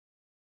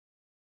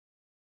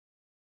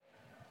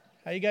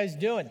How you guys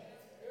doing?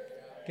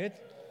 Good?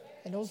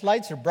 And those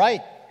lights are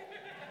bright.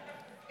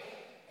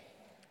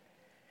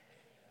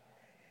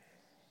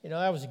 You know,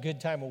 that was a good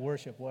time of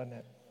worship, wasn't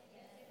it?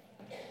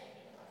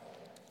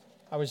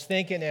 I was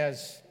thinking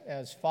as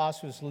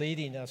Foss was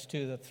leading us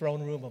to the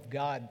throne room of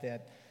God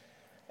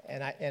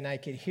and I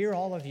could hear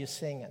all of you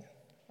singing.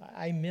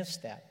 I miss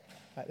that.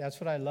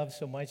 That's what I love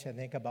so much, I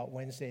think, about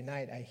Wednesday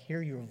night. I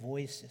hear your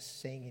voices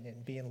singing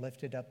and being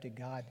lifted up to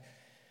God.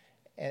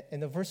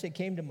 And the verse that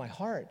came to my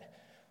heart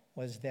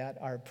was that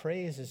our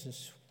praise is a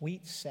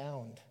sweet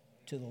sound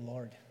to the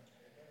Lord.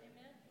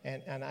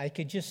 And I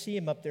could just see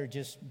him up there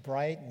just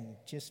bright and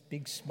just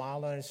big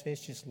smile on his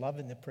face, just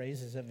loving the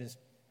praises of his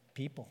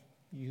people,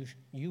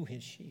 you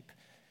his sheep.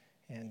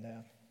 And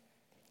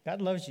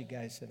God loves you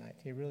guys tonight.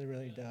 He really,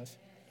 really does.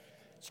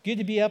 It's good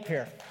to be up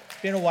here.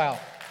 It's been a while.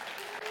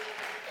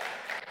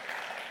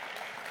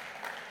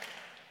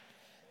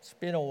 It's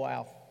been a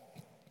while.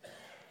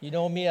 You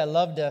know me, I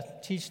love to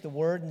teach the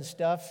word and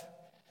stuff.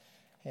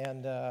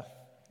 And,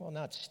 well,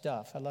 not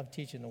stuff. I love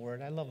teaching the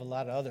word. I love a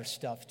lot of other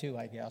stuff too,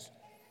 I guess.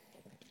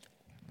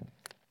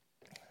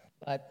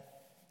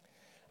 But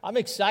I'm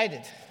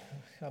excited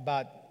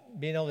about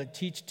being able to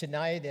teach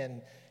tonight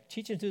and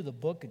teaching through the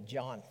book of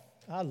John.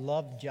 I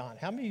love John.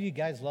 How many of you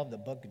guys love the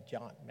book of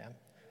John, man?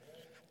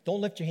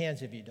 Don't lift your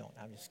hands if you don't.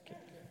 I'm just kidding.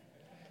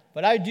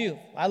 But I do.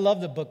 I love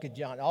the book of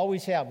John. I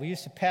always have. We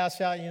used to pass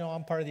out,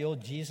 I'm part of the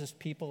old Jesus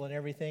people and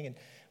everything, and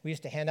we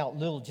used to hand out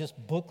little just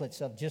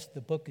booklets of just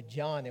the book of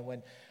John. And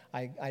when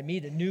I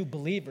meet a new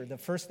believer, the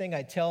first thing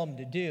I tell them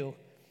to do,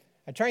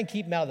 I try and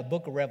keep them out of the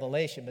book of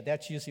Revelation, but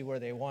that's usually where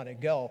they want to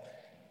go.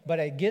 But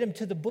I get them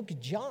to the book of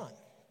John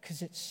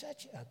because it's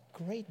such a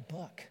great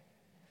book.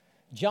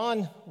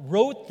 John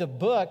wrote the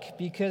book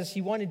because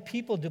he wanted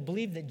people to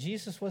believe that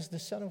Jesus was the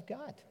Son of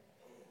God.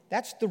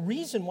 That's the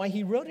reason why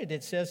he wrote it.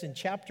 It says in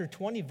chapter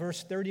 20,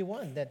 verse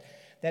 31, that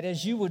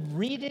as you would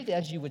read it,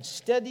 as you would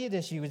study it,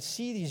 as you would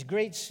see these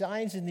great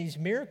signs and these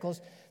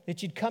miracles,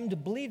 that you'd come to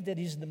believe that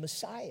he's the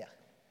Messiah,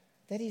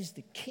 that he's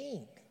the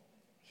King.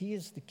 He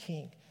is the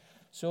King.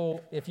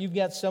 So if you've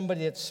got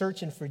somebody that's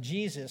searching for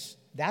Jesus,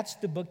 that's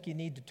the book you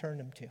need to turn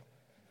them to,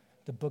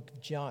 the book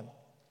of John.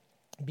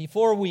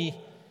 Before we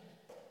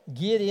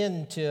get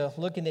into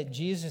looking at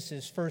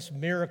Jesus' first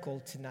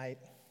miracle tonight,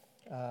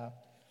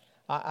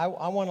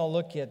 I want to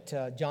look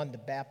at John the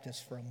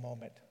Baptist for a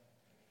moment.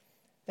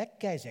 That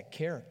guy's a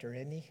character,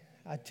 isn't he?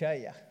 I tell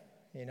you,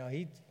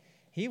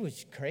 he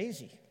was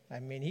crazy. I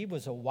mean, he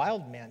was a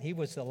wild man. He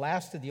was the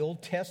last of the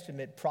Old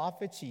Testament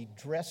prophets. He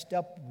dressed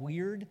up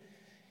weird.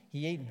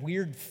 He ate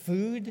weird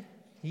food.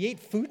 He ate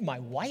food my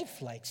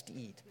wife likes to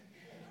eat.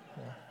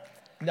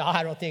 No,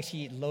 I don't think she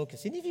eats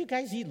locusts. Any of you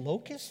guys eat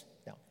locusts?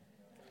 No.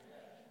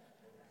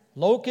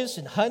 Locusts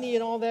and honey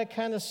and all that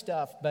kind of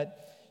stuff. But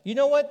you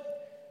know what?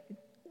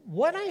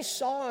 What I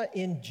saw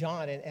in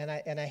John, and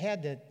I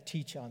had to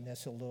teach on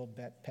this a little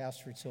bit.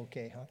 Pastor, it's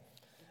okay,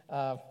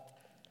 huh?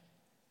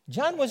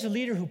 John was a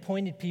leader who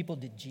pointed people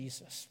to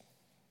Jesus.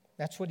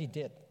 That's what he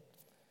did.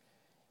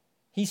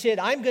 He said,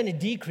 I'm going to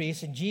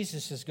decrease and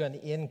Jesus is going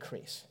to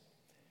increase.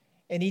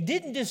 And he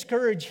didn't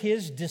discourage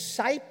his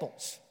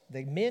disciples,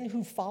 the men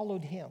who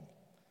followed him,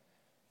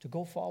 to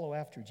go follow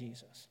after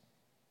Jesus.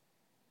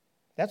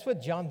 That's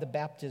what John the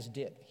Baptist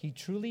did. He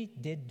truly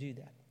did do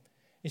that.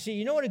 You see,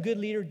 you know what a good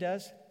leader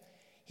does?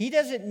 He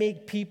doesn't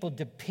make people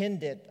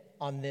dependent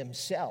on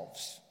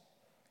themselves.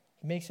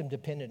 He makes them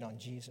dependent on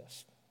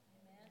Jesus.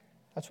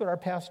 That's what our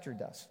pastor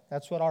does.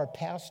 That's what our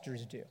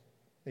pastors do.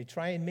 They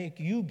try and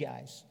make you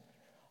guys,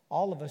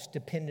 all of us,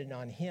 dependent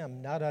on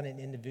him, not on an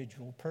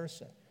individual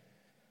person.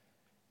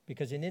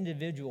 Because an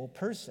individual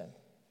person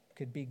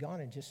could be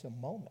gone in just a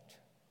moment.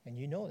 And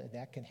you know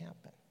that can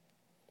happen.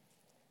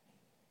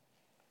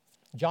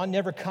 John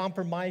never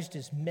compromised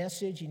his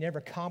message. He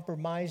never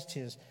compromised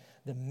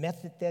the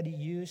method that he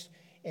used.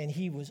 And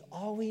he was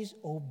always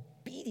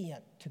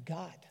obedient to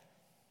God.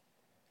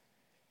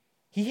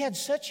 He had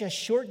such a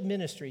short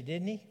ministry,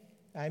 didn't he?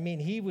 I mean,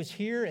 he was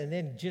here and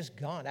then just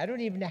gone. I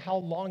don't even know how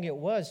long it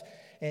was.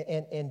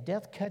 And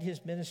death cut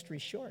his ministry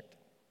short.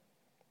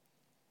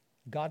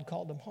 God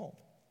called him home.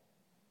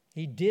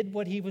 He did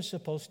what he was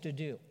supposed to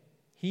do.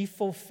 He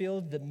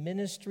fulfilled the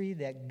ministry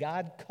that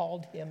God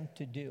called him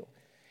to do.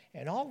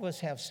 And all of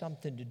us have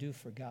something to do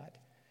for God.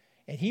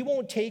 And he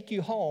won't take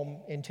you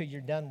home until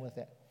you're done with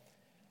it.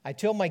 I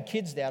tell my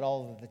kids that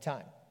all of the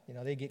time.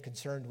 They get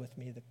concerned with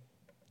me, the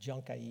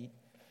junk I eat.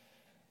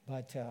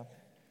 But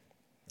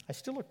I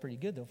still look pretty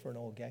good, though, for an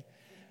old guy.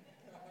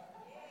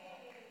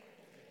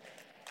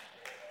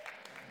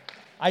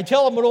 I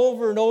tell them it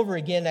over and over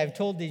again. I've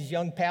told these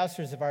young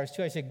pastors of ours,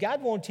 too. I said,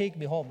 God won't take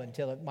me home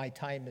until my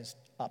time is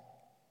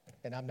up.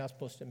 And I'm not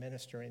supposed to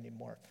minister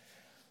anymore.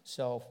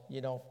 So,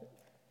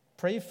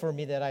 pray for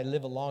me that I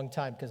live a long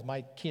time because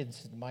my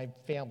kids, my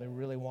family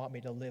really want me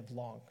to live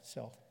long.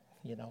 So,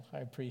 I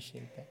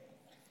appreciate that.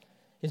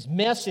 His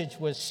message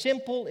was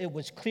simple. It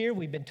was clear.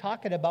 We've been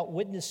talking about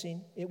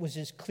witnessing. It was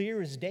as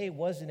clear as day,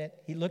 wasn't it?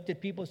 He looked at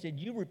people and said,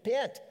 you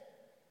repent.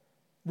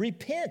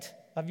 Repent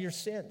of your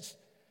sins.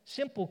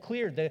 Simple,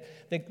 clear.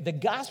 The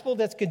gospel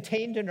that's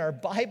contained in our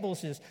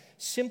Bibles is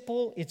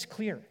simple, it's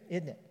clear,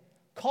 isn't it?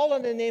 Call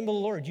on the name of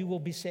the Lord, you will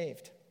be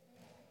saved.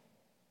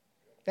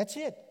 That's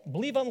it.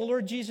 Believe on the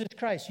Lord Jesus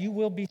Christ, you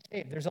will be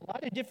saved. There's a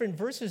lot of different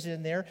verses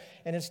in there,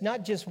 and it's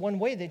not just one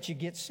way that you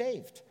get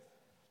saved.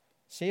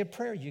 Say a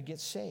prayer, you get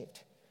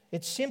saved.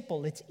 It's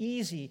simple, it's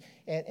easy,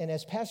 and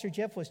as Pastor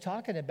Jeff was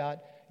talking about,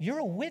 you're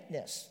a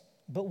witness,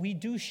 but we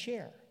do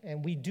share,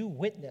 and we do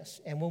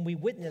witness. And when we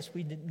witness,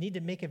 we need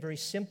to make it very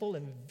simple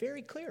and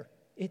very clear.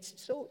 It's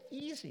so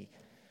easy.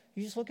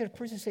 You just look at a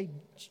person and say,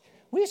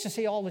 we used to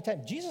say all the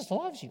time, Jesus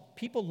loves you.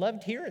 People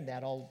loved hearing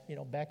that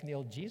back in the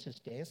old Jesus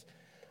days.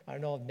 I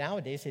don't know,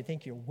 nowadays they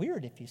think you're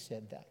weird if you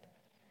said that.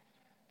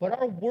 But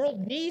our world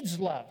needs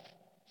love.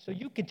 So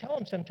you can tell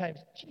them sometimes,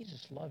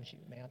 Jesus loves you,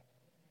 man.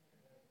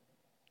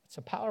 It's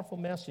a powerful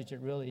message,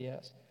 it really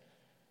is.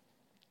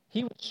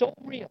 He was so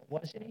real,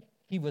 wasn't he?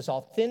 He was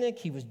authentic,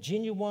 he was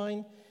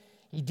genuine.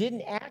 He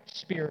didn't act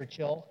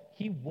spiritual,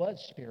 he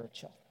was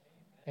spiritual.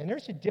 And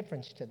there's a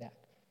difference to that.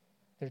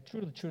 There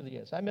truly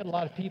is. I met a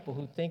lot of people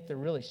who think they're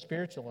really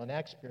spiritual and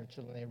act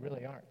spiritual, and they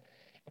really aren't.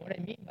 And what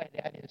I mean by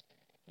that is,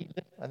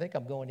 I think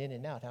I'm going in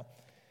and out, huh?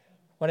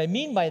 What I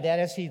mean by that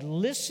is he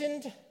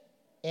listened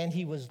and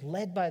he was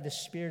led by the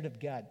Spirit of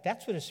God.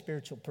 That's what a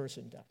spiritual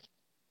person does.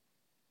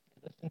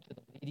 Listen to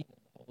the leading of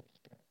the Holy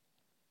Spirit.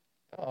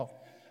 Uh-oh.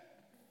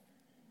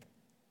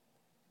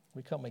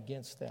 We come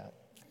against that.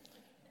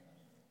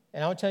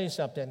 And I'll tell you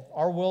something.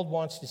 Our world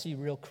wants to see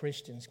real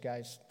Christians,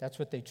 guys. That's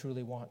what they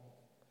truly want.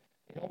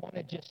 They don't want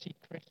to just see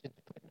Christians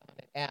putting on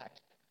an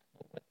act.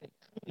 But what they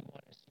truly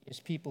want to see is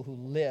people who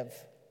live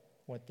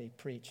what they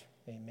preach.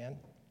 Amen.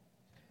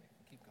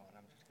 Keep going.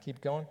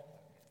 Keep going?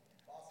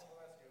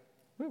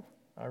 Woo.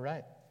 All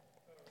right.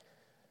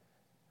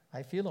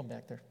 I feel them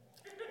back there.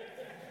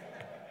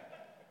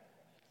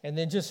 And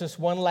then just this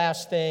one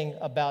last thing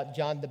about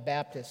John the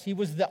Baptist. He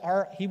was the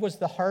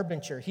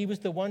harbinger. He was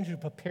the one who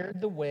prepared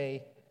the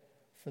way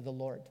for the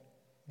Lord.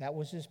 That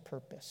was his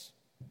purpose.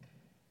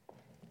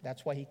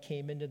 That's why he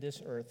came into this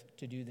earth,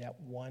 to do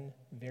that one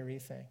very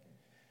thing.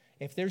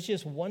 If there's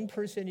just one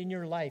person in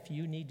your life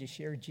you need to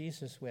share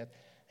Jesus with,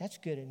 that's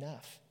good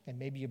enough. And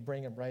maybe you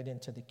bring him right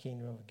into the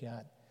kingdom of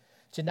God.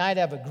 Tonight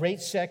I have a great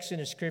section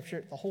of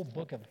Scripture. The whole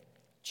book of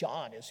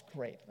John is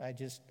great. I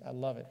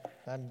love it.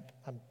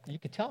 You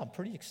can tell I'm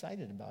pretty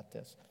excited about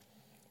this.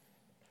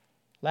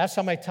 Last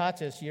time I taught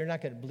this, you're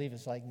not going to believe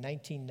it's like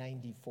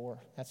 1994.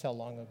 That's how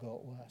long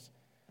ago it was.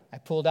 I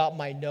pulled out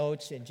my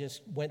notes and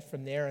just went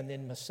from there and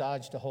then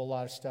massaged a whole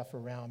lot of stuff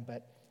around.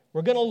 But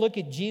we're going to look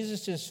at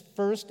Jesus'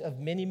 first of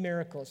many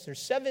miracles. There's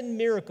 7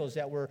 miracles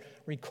that were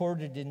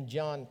recorded in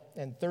John,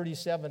 and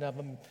 37 of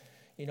them,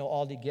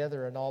 all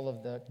together in all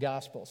of the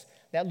Gospels.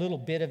 That little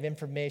bit of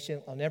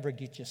information will never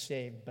get you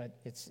saved, but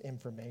it's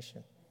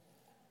information.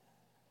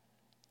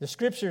 The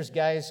Scriptures,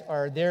 guys,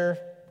 are there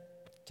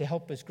to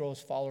help us grow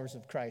as followers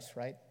of Christ,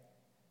 right?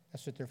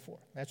 That's what they're for.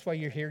 That's why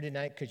you're here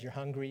tonight, because you're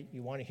hungry.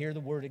 You want to hear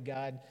the Word of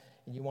God,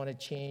 and you want to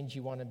change.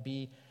 You want to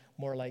be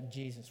more like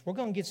Jesus. We're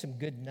going to get some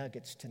good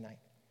nuggets tonight.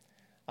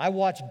 I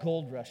watched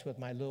Gold Rush with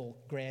my little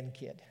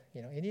grandkid.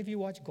 Any of you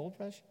watch Gold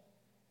Rush?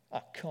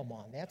 Oh, come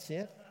on, that's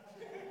it.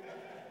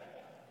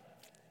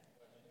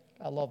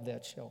 I love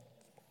that show.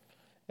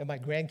 And my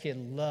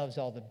grandkid loves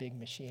all the big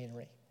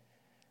machinery.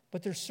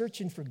 But they're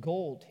searching for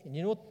gold. And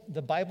you know what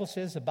the Bible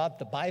says about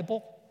the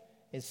Bible?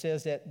 It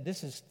says that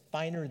this is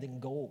finer than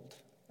gold.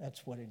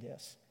 That's what it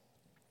is.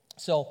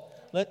 So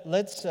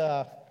let's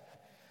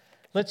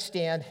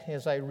stand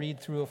as I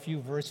read through a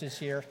few verses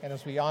here and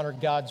as we honor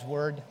God's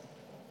word.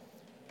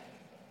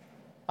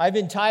 I've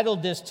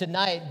entitled this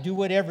tonight, Do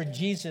Whatever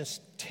Jesus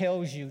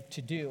Tells You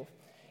to Do.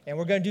 And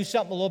we're going to do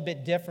something a little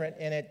bit different,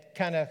 and it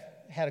kind of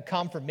had a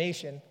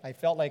confirmation. I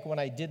felt like when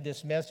I did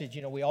this message,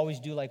 we always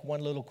do like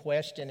one little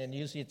question, and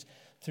usually it's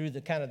through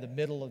the kind of the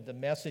middle of the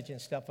message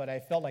and stuff, but I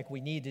felt like we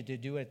needed to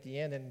do it at the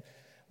end. And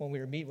when we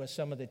were meeting with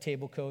some of the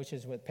table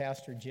coaches with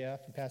Pastor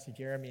Jeff and Pastor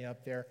Jeremy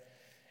up there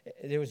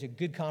was a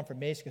good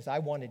confirmation, because I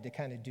wanted to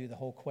kind of do the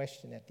whole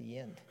question at the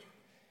end.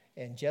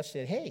 And Jeff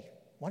said, hey,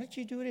 why don't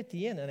you do it at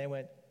the end? And I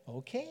went,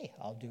 okay,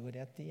 I'll do it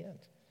at the end.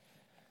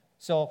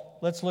 So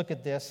let's look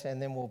at this,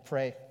 and then we'll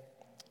pray.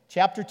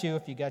 Chapter 2,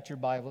 if you got your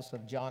Bibles,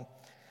 of John. It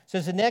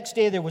says, the next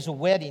day there was a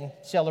wedding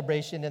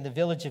celebration in the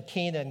village of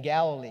Cana in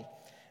Galilee.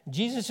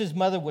 Jesus'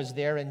 mother was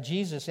there, and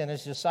Jesus and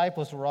his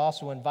disciples were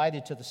also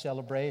invited to the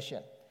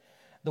celebration.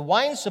 The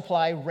wine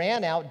supply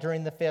ran out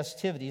during the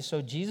festivities,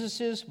 so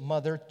Jesus'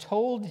 mother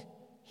told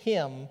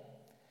him,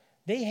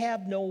 they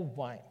have no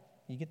wine.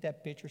 You get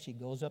that picture? She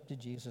goes up to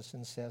Jesus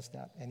and says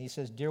that. And he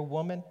says, dear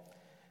woman,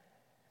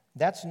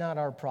 that's not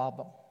our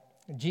problem.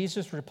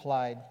 Jesus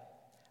replied,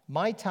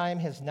 my time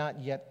has not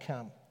yet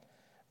come.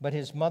 But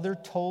his mother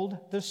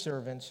told the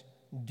servants,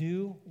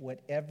 do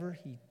whatever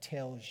he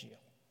tells you.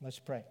 Let's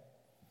pray.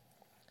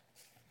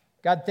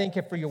 God, thank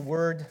you for your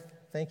word.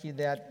 Thank you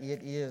that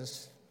it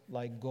is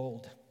like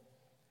gold.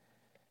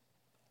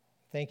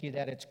 Thank you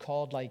that it's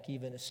called like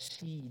even a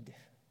seed.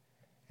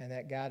 And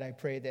that, God, I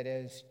pray that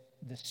as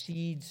the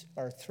seeds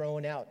are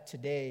thrown out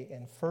today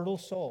in fertile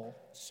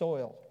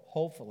soil,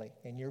 hopefully,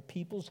 in your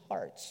people's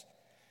hearts,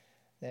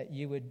 that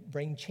you would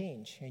bring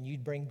change and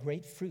you'd bring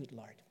great fruit,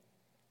 Lord.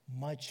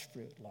 Much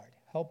fruit, Lord.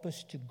 Help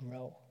us to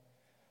grow.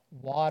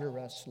 Water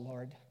us,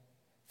 Lord.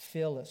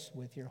 Fill us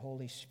with your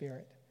Holy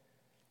Spirit.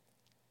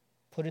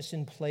 Put us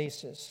in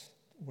places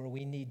where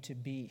we need to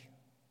be.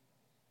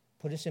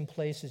 Put us in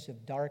places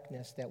of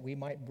darkness that we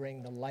might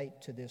bring the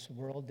light to this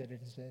world that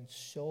is in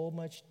so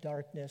much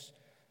darkness,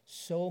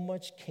 so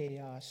much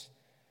chaos,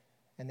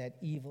 and that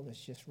evil is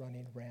just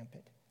running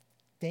rampant.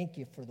 Thank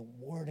you for the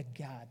Word of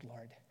God,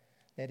 Lord,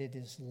 that it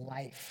is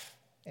life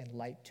and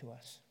light to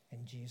us.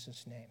 In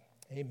Jesus' name,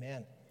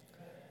 amen.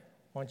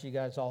 Why don't you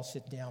guys all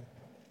sit down?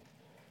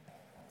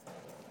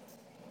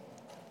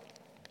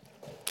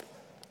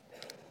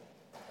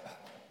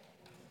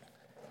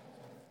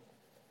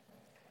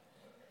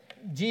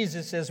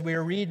 Jesus, as we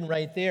were reading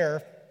right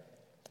there,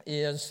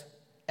 is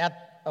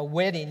at a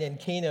wedding in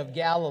Cana of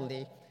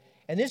Galilee.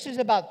 And this is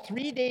about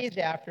 3 days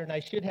after, and I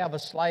should have a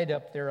slide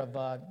up there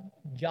of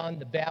John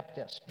the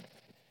Baptist.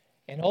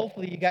 And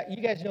hopefully you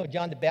guys know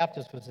John the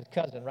Baptist was his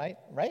cousin, right?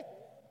 Right?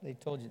 They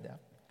told you that.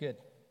 Good.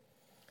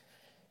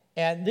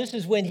 And this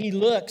is when he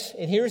looks,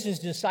 and here's his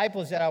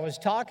disciples that I was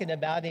talking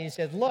about, and he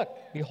says, look,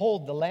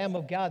 behold, the Lamb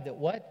of God that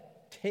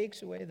what?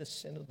 Takes away the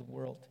sin of the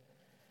world.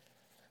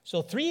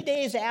 So 3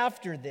 days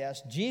after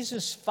this,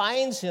 Jesus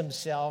finds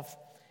himself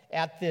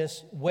at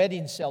this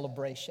wedding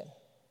celebration,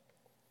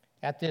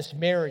 at this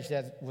marriage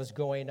that was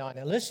going on.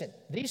 And listen,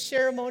 these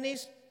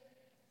ceremonies,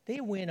 they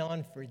went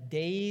on for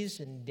days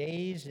and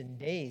days and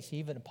days,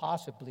 even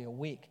possibly a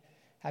week.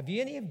 Have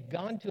you any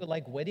gone to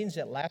like weddings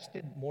that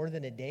lasted more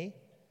than a day?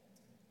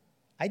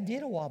 I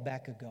did a while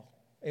back ago.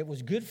 It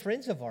was good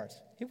friends of ours.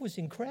 It was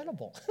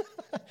incredible.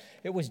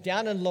 It was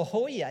down in La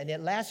Jolla, and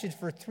it lasted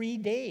for 3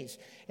 days.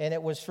 And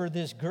it was for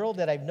this girl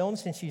that I've known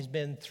since she's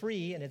been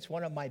 3, and it's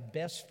one of my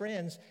best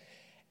friends.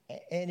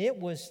 And it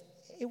was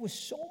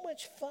so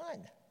much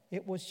fun.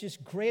 It was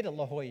just great at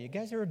La Jolla. You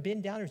guys ever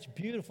been down there? It's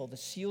beautiful. The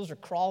seals are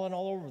crawling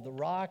all over the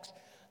rocks.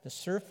 The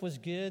surf was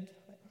good.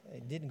 I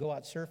didn't go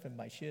out surfing,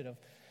 but I should have.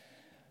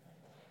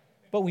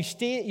 But we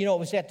stayed, it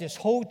was at this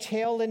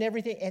hotel and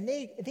everything, and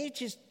they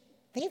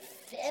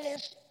fed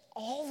us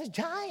all the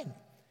time.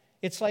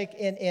 It's like,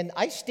 and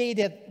I stayed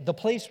at the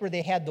place where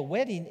they had the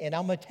wedding, and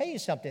I'm going to tell you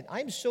something.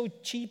 I'm so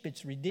cheap,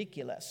 it's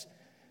ridiculous.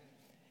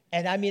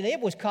 And I mean, it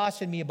was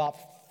costing me about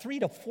 $300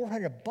 to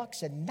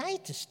 $400 a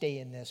night to stay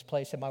in this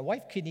place. And my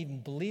wife couldn't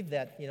even believe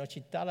that. She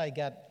thought I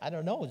got,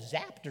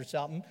 zapped or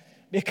something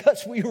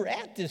because we were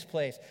at this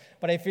place.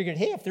 But I figured,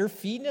 hey, if they're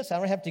feeding us, I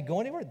don't have to go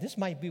anywhere. This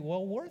might be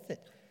well worth it.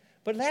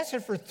 But it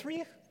lasted for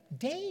 3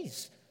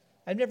 days.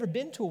 I've never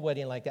been to a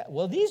wedding like that.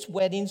 Well, these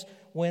weddings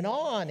went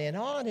on and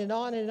on and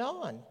on and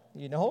on,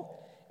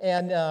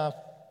 And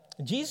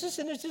Jesus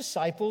and his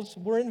disciples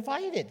were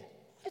invited.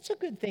 That's a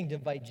good thing to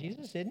invite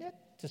Jesus, isn't it?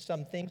 To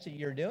some things that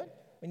you're doing.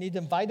 We need to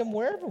invite him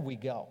wherever we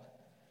go.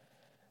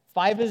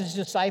 5 of his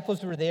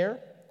disciples were there.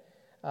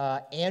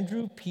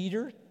 Andrew,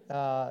 Peter,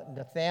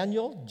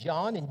 Nathaniel,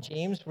 John, and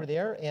James were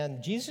there.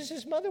 And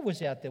Jesus' mother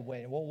was at the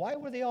wedding. Well, why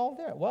were they all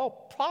there? Well,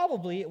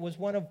 probably it was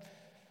one of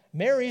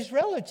Mary's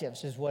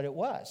relatives is what it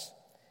was.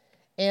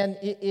 And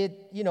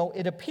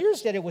it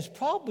appears that it was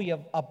probably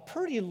a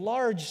pretty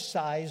large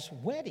size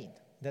wedding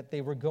that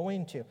they were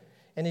going to.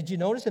 And did you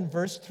notice in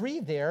verse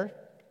 3 there,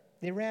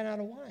 they ran out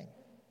of wine.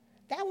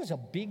 That was a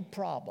big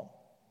problem.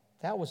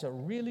 That was a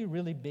really,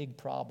 really big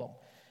problem.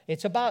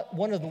 It's about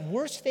one of the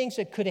worst things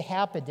that could have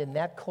happened in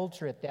that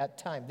culture at that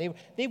time.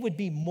 They would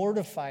be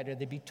mortified or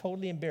they'd be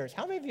totally embarrassed.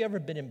 How many of you ever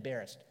been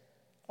embarrassed?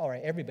 All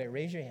right, everybody,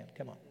 raise your hand.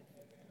 Come on.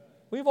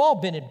 We've all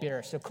been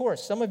embarrassed, of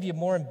course. Some of you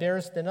more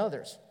embarrassed than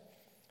others.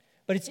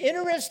 But it's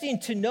interesting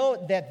to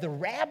note that the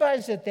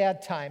rabbis at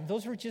that time,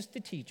 those were just the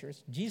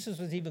teachers. Jesus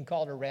was even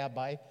called a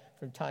rabbi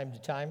from time to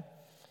time.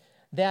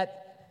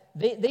 That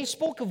they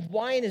spoke of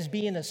wine as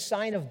being a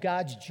sign of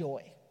God's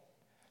joy.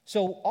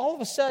 So all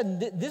of a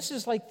sudden, this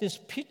is like this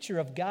picture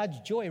of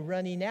God's joy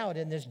running out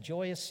in this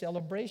joyous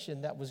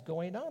celebration that was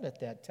going on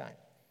at that time.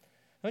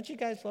 Don't you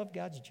guys love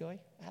God's joy?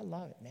 I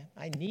love it, man.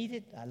 I need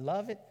it. I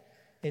love it.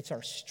 It's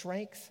our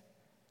strength.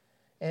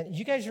 And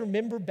you guys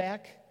remember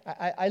back,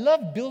 I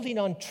love building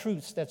on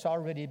truths that's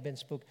already been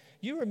spoken.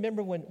 You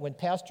remember when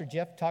Pastor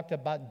Jeff talked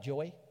about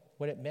joy,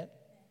 what it meant?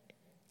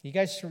 You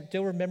guys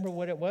still remember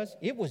what it was?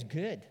 It was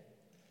good.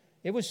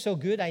 It was so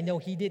good, I know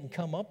he didn't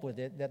come up with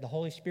it, that the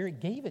Holy Spirit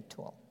gave it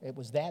to him. It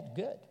was that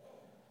good.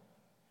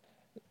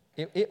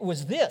 It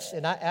was this,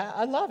 and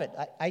I love it.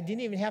 I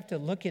didn't even have to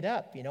look it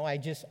up.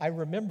 I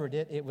remembered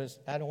it. It was,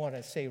 I don't want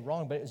to say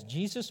wrong, but it was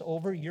Jesus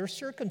over your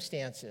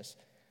circumstances.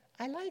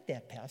 I like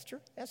that, Pastor.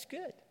 That's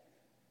good.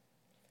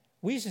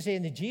 We used to say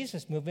in the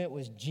Jesus movement, it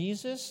was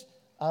Jesus,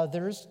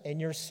 others, and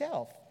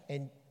yourself.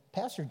 And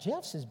Pastor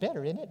Jeff's is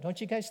better, isn't it? Don't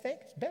you guys think?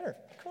 It's better.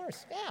 Of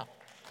course, yeah.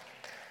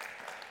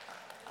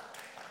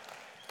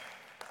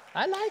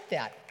 I like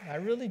that. I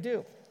really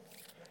do.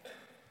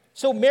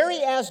 So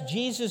Mary asked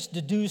Jesus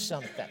to do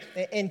something.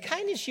 And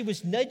kind of she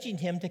was nudging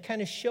him to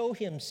kind of show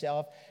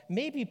himself,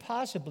 maybe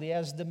possibly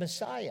as the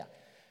Messiah.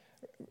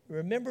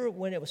 Remember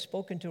when it was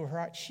spoken to her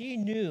heart? She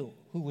knew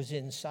who was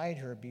inside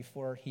her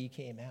before he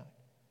came out.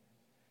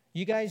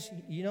 You guys,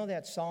 you know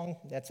that song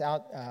that's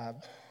out,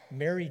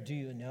 Mary, Do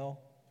You Know?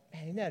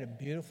 Man, isn't that a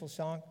beautiful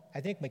song?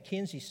 I think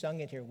Mackenzie sung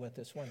it here with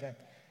us one time.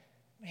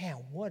 Man,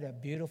 what a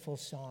beautiful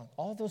song.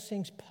 All those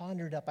things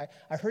pondered up.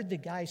 I heard the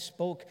guy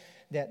spoke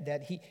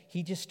that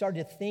he just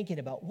started thinking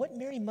about what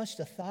Mary must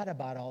have thought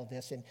about all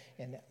this. And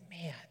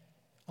man,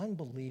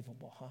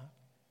 unbelievable, huh?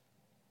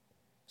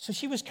 So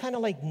she was kind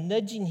of like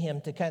nudging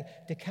him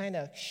to kind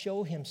of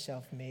show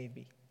himself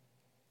maybe.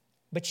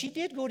 But she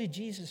did go to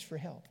Jesus for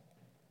help.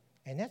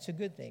 And that's a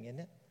good thing, isn't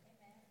it?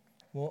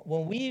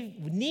 When we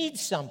need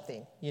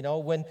something, you know,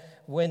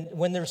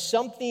 when there's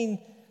something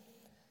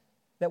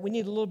that we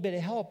need a little bit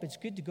of help, it's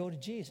good to go to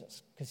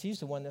Jesus because he's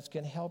the one that's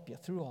going to help you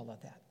through all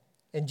of that.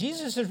 And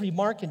Jesus'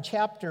 remark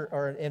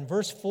in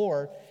verse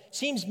 4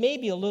 seems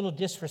maybe a little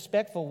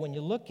disrespectful when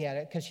you look at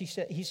it because he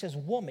says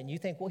woman. You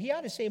think, well, he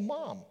ought to say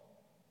mom,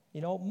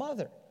 you know,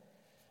 mother.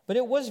 But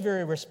it was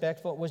very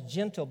respectful. It was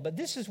gentle. But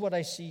this is what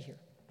I see here,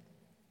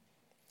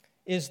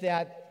 is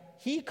that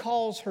he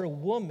calls her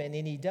woman,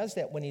 and he does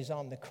that when he's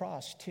on the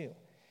cross too.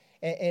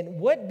 And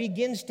what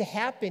begins to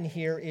happen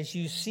here is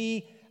you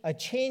see a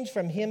change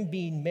from him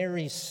being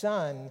Mary's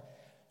son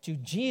to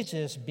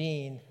Jesus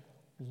being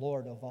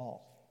Lord of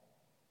all.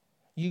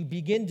 You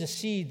begin to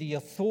see the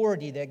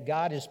authority that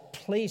God has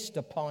placed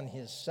upon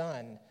his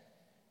son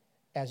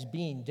as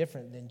being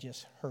different than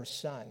just her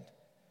son.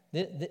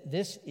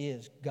 This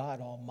is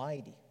God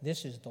Almighty.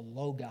 This is the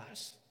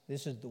Logos.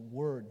 This is the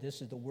Word.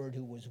 This is the Word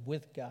who was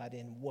with God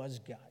and was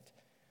God.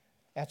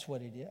 That's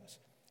what it is.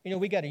 You know,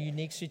 we got a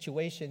unique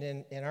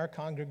situation in our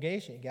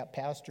congregation. You got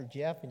Pastor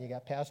Jeff and you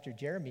got Pastor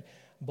Jeremy.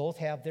 Both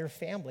have their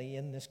family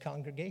in this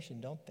congregation,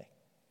 don't they?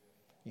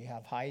 You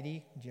have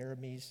Heidi,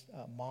 Jeremy's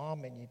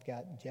mom, and you've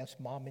got Jeff's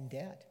mom and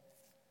dad.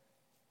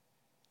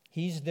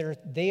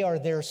 They are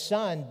their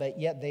son, but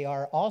yet they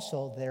are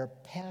also their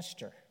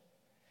pastor.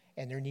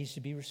 And there needs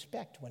to be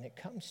respect when it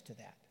comes to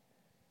that.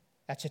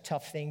 That's a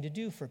tough thing to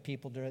do for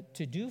people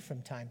to do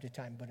from time to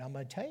time. But I'm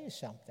going to tell you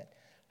something.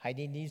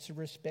 Heidi needs to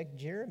respect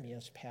Jeremy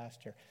as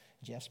pastor.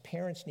 Jeff's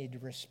parents need to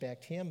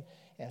respect him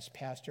as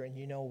pastor. And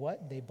you know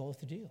what? They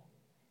both do.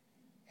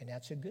 And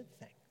that's a good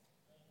thing.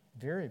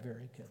 Very,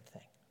 very good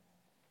thing.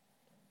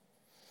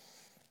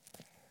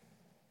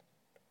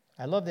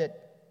 I love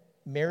that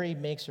Mary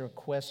makes a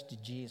request to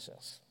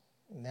Jesus.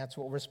 And that's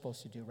what we're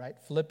supposed to do, right?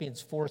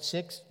 Philippians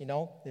 4:6, you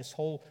know, this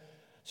whole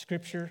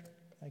scripture,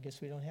 I guess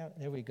we don't have it.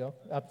 There we go,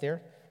 up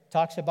there.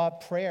 Talks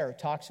about prayer,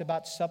 talks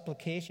about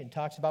supplication,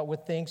 talks about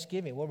with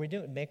thanksgiving. What we're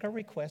doing, make our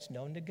requests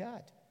known to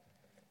God.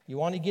 You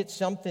want to get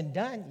something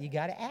done, you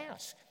got to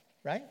ask,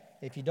 right?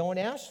 If you don't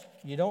ask,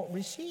 you don't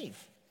receive.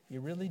 You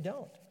really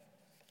don't.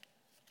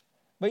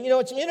 But you know,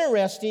 it's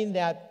interesting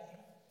that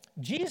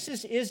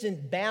Jesus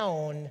isn't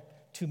bound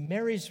to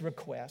Mary's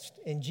request,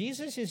 and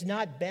Jesus is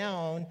not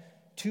bound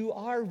to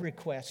our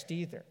request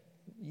either.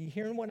 You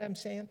hearing what I'm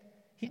saying?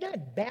 He's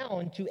not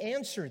bound to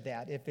answer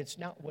that if it's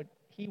not what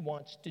he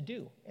wants to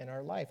do in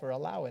our life or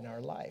allow in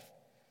our life.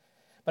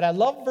 But I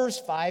love verse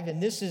 5,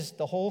 and this is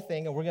the whole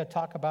thing, and we're going to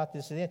talk about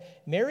this at the end.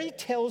 Mary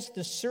tells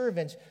the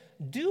servants,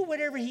 do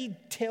whatever he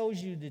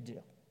tells you to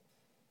do.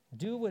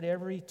 Do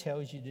whatever he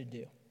tells you to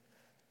do.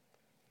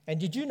 And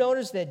did you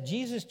notice that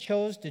Jesus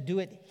chose to do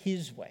it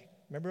his way?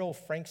 Remember old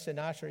Frank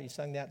Sinatra, he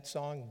sung that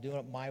song, Doing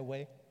It My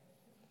Way?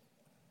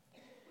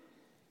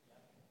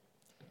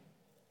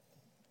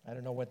 I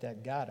don't know what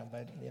that got him,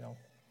 but, you know.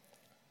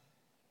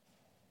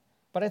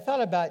 But I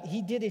thought about,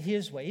 he did it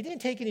his way. He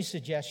didn't take any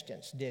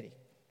suggestions, did he?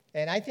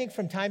 And I think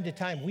from time to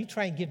time, we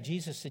try and give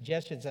Jesus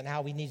suggestions on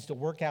how he needs to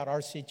work out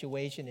our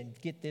situation and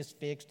get this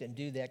fixed and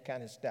do that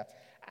kind of stuff.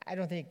 I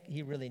don't think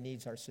he really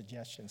needs our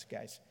suggestions,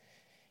 guys.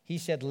 He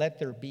said, let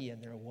there be,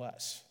 and there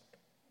was.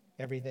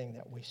 Everything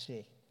that we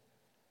see.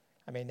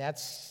 I mean,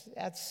 that's.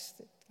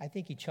 I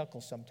think he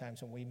chuckles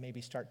sometimes when we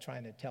maybe start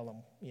trying to tell him,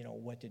 you know,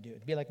 what to do.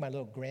 It'd be like my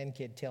little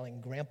grandkid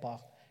telling grandpa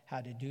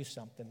how to do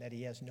something that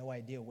he has no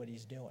idea what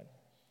he's doing.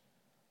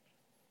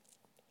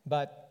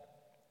 But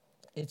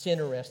it's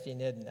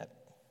interesting, isn't it?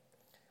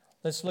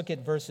 Let's look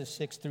at verses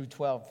 6 through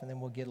 12, and then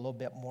we'll get a little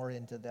bit more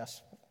into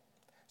this. It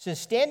says,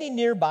 standing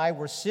nearby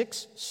were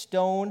 6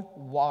 stone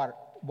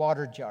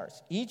water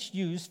jars, each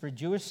used for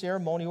Jewish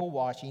ceremonial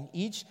washing.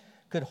 Each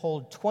could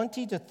hold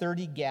 20 to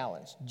 30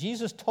 gallons.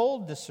 Jesus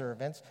told the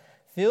servants,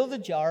 fill the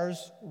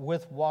jars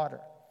with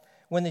water.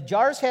 When the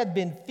jars had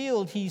been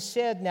filled, he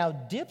said, now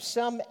dip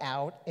some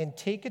out and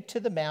take it to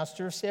the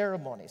master of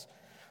ceremonies.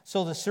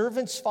 So the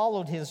servants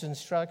followed his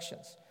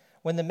instructions.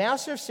 When the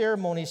master of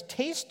ceremonies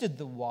tasted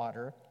the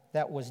water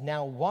that was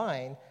now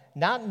wine,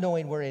 not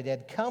knowing where it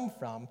had come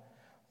from,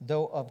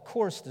 though of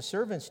course the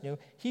servants knew,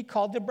 he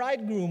called the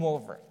bridegroom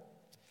over.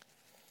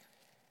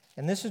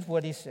 And this is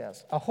what he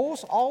says. A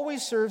host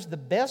always serves the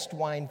best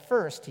wine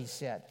first, he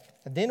said.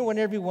 And then when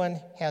everyone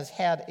has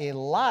had a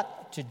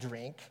lot to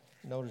drink,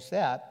 notice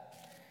that,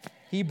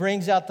 He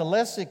brings out the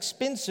less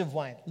expensive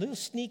wine. A little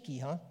sneaky,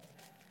 huh?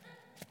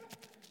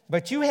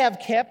 But you have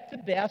kept the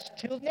best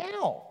till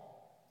now.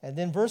 And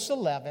then verse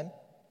 11,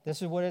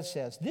 this is what it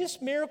says.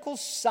 This miracle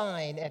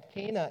sign at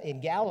Cana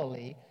in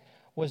Galilee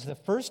was the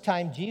first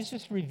time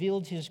Jesus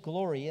revealed his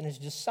glory, and his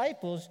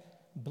disciples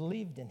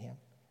believed in him.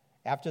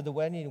 After the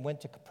wedding, he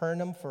went to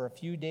Capernaum for a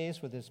few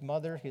days with his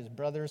mother, his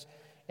brothers,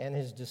 and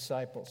his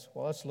disciples.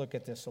 Well, let's look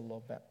at this a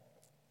little bit.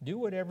 Do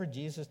whatever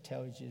Jesus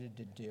tells you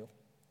to do.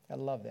 I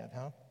love that,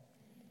 huh?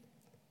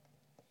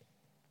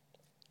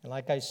 And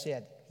like I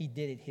said, he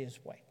did it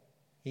his way.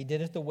 He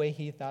did it the way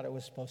he thought it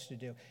was supposed to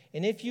do.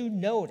 And if you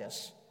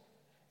notice,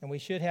 and we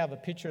should have a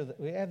picture,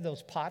 we have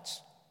those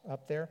pots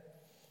up there.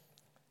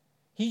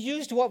 He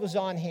used what was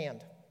on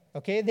hand,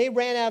 okay? They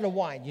ran out of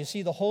wine. You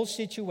see the whole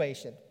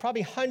situation.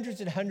 Probably hundreds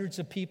and hundreds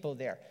of people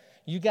there.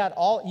 You have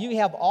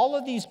all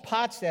of these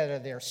pots that are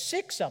there,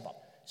 6 of them.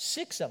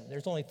 6 of them.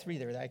 There's only 3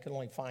 there. I could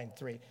only find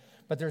 3.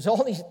 But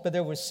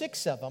there were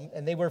 6 of them,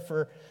 and they were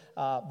for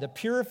the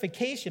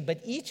purification.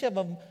 But each of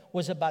them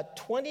was about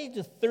 20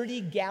 to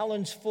 30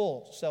 gallons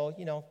full. So,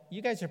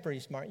 you guys are pretty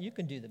smart. You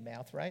can do the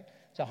math, right?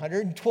 It's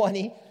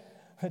 120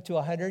 to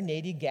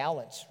 180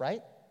 gallons,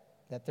 right?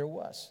 That there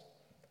was.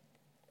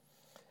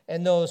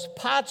 And those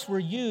pots were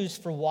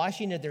used for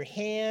washing of their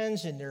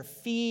hands and their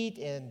feet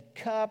and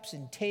cups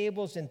and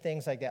tables and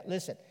things like that.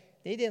 Listen,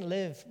 they didn't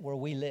live where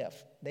we live.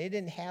 They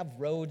didn't have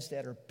roads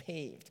that are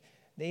paved.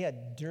 They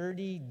had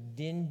dirty,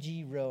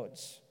 dingy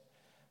roads.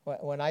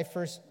 When I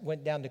first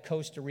went down to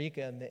Costa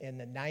Rica in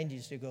the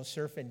 90s to go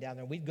surfing down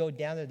there, we'd go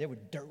down there were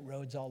dirt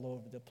roads all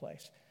over the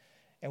place.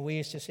 And we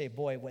used to say,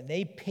 boy, when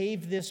they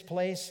pave this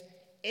place,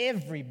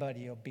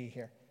 everybody will be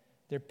here.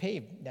 They're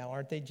paved now,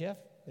 aren't they, Jeff?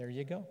 There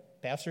you go.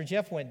 Pastor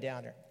Jeff went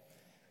down there.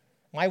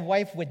 My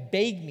wife would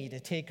beg me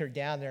to take her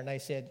down there, and I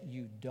said,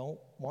 you don't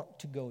want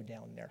to go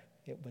down there.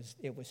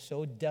 It was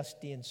so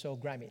dusty and so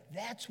grimy.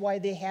 That's why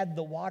they had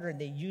the water, and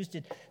they used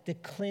it to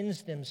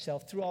cleanse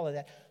themselves through all of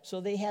that.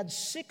 So they had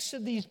 6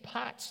 of these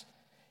pots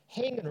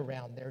hanging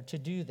around there to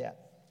do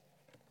that.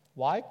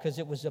 Why? Because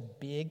it was a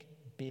big,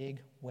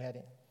 big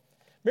wedding.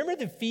 Remember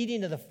the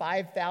feeding of the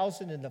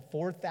 5,000 and the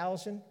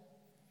 4,000?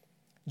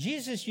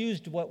 Jesus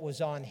used what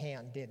was on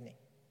hand, didn't he?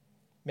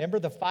 Remember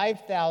the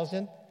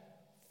 5,000,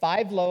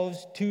 5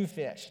 loaves, 2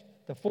 fish.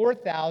 The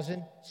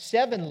 4,000,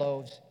 7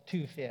 loaves,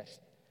 2 fish.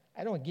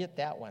 I don't get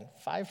that one.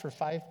 5 for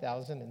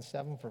 5,000 and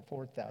 7 for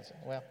 4,000.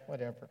 Well,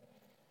 whatever.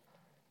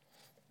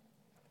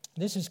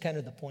 This is kind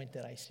of the point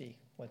that I see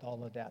with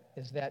all of that,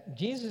 is that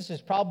Jesus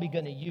is probably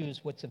going to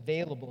use what's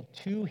available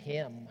to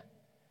him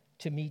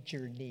to meet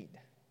your need.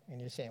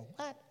 And you're saying,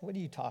 what? What are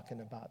you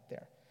talking about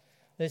there?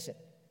 Listen.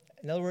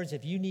 In other words,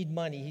 if you need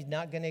money,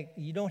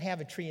 you don't have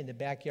a tree in the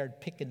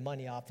backyard picking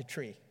money off the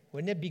tree.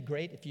 Wouldn't it be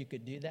great if you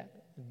could do that?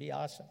 It'd be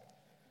awesome.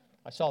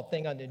 I saw a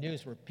thing on the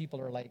news where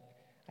people are like,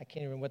 I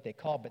can't remember what they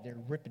call it, but they're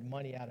ripping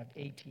money out of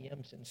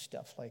ATMs and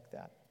stuff like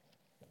that.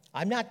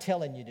 I'm not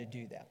telling you to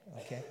do that,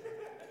 okay?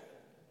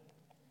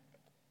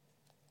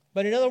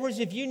 But in other words,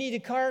 if you need a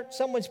car,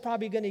 someone's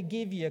probably going to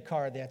give you a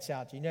car that's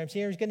out there. You know what I'm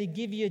saying? Or going to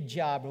give you a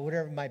job or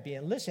whatever it might be.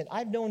 And listen,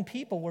 I've known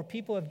people where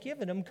people have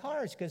given them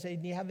cars because they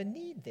have a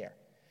need there.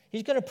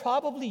 He's going to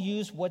probably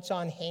use what's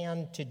on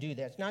hand to do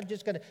that. It's not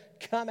just going to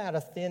come out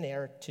of thin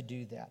air to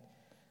do that.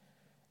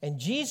 And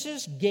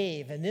Jesus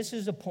gave, and this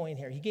is a point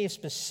here, he gave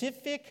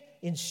specific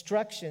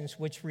instructions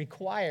which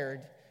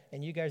required,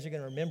 and you guys are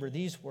going to remember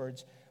these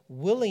words,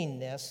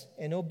 willingness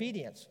and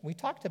obedience. We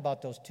talked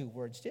about those 2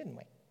 words, didn't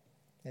we?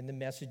 In the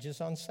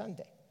messages on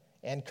Sunday.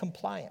 And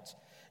compliance.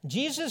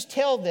 Jesus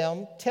tells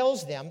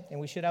them, and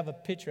we should have a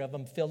picture of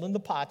them filling the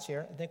pots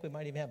here. I think we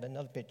might even have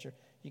another picture.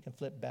 You can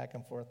flip back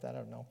and forth, I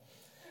don't know.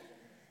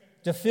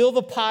 To fill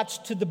the pots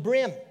to the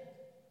brim.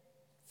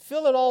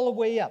 Fill it all the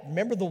way up.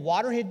 Remember, the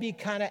water had been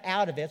kind of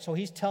out of it, so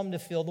he's telling them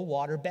to fill the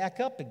water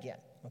back up again.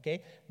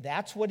 Okay?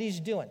 That's what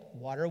he's doing.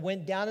 Water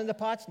went down in the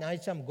pots. Now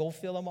he's telling them, go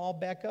fill them all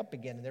back up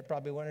again. And they're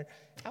probably wondering,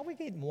 how are we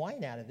getting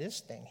wine out of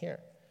this thing here?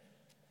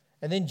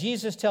 And then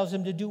Jesus tells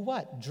them to do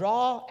what?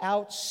 Draw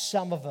out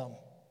some of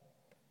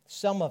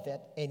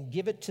it, and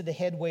give it to the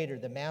head waiter,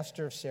 the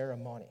master of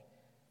ceremony.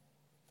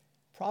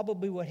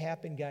 Probably what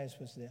happened, guys,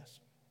 was this.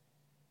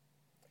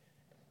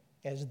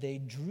 As they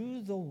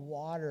drew the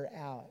water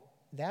out,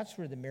 that's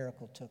where the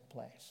miracle took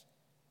place.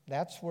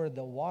 That's where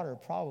the water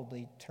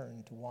probably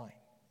turned to wine,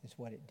 is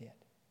what it did.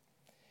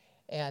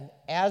 And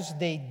as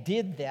they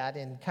did that,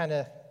 and kind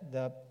of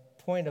the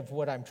point of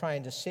what I'm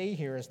trying to say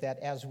here is that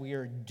as we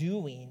are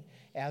doing,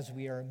 as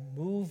we are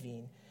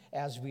moving,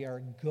 as we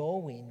are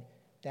going,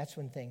 that's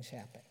when things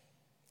happen.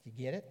 You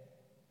get it?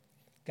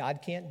 God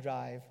can't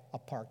drive a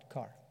parked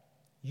car.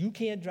 You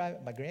can't drive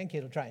it. My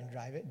grandkid will try and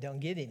drive it. Don't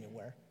get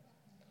anywhere.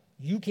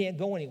 You can't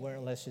go anywhere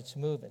unless it's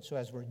moving. So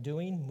as we're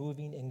doing,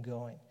 moving, and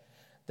going.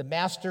 The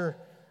master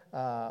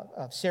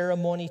of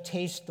ceremony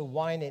tastes the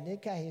wine, and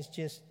that guy is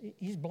just,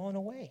 he's blown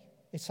away.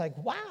 It's like,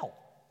 wow,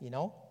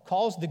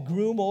 calls the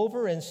groom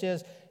over and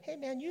says, hey,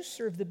 man, you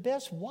serve the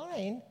best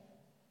wine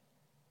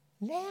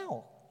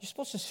now. You're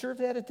supposed to serve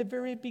that at the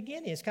very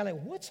beginning. It's kind of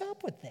like, what's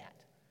up with that?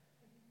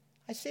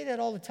 I say that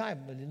all the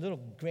time. The little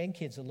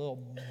grandkids, a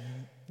little,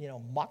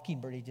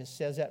 mockingbird, he just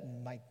says that,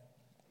 and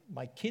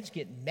my kids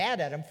get mad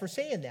at him for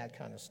saying that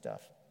kind of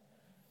stuff.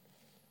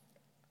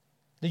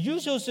 The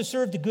usual is to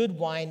serve the good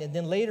wine, and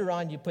then later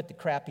on you put the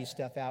crappy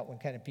stuff out when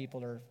kind of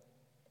people are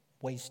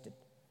wasted.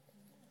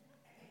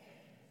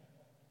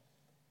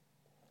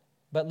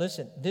 But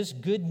listen, this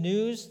good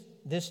news,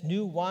 this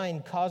new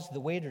wine caused the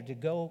waiter to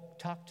go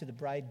talk to the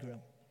bridegroom.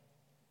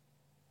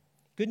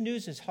 Good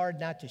news is hard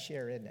not to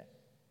share, isn't it?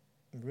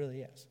 It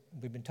really is.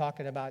 We've been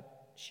talking about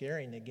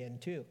sharing again,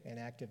 too, in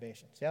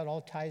activation. See how it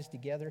all ties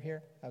together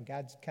here? How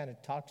God kind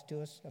of talks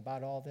to us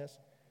about all this?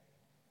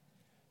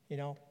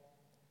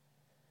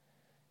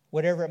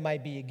 Whatever it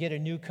might be, you get a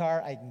new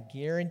car, I can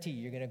guarantee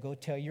you're going to go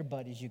tell your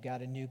buddies you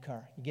got a new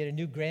car. You get a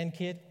new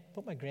grandkid,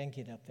 put my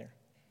grandkid up there.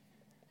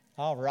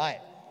 All right.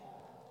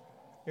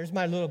 Here's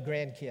my little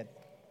grandkid.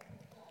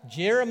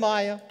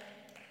 Jeremiah,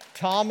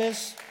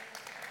 Thomas,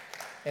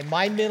 and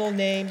my middle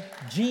name,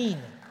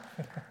 Gene.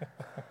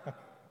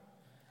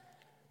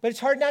 But it's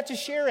hard not to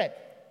share it.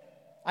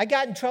 I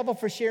got in trouble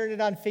for sharing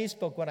it on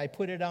Facebook when I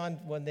put it on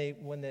when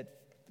the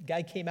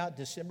guy came out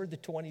December the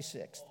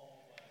 26th.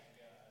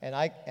 And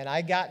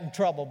I got in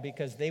trouble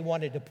because they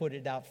wanted to put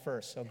it out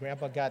first. So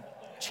Grandpa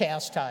got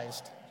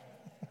chastised.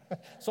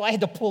 So I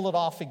had to pull it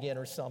off again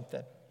or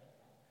something.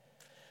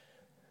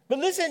 But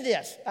listen to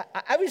this.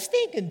 I was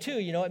thinking, too,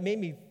 it made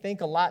me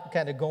think a lot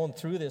kind of going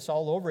through this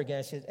all over again.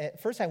 I said,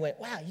 at first I went,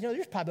 wow,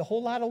 there's probably a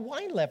whole lot of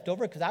wine left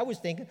over, because I was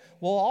thinking,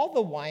 well, all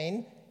the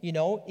wine,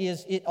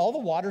 all the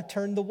water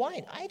turned the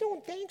wine. I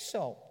don't think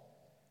so.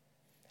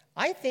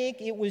 I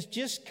think it was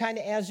just kind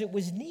of as it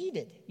was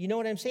needed. You know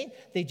what I'm saying?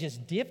 They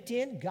just dipped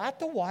in, got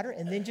the water,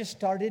 and then just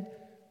started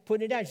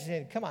putting it out. She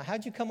said, come on,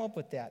 how'd you come up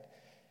with that?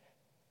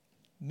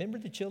 Remember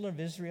the children of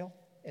Israel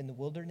in the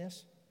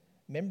wilderness?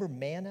 Remember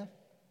manna?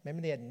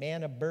 Remember they had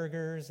manna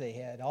burgers, they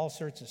had all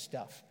sorts of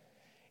stuff.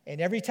 And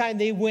every time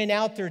they went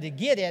out there to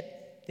get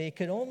it, they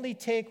could only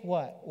take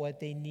what? What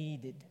they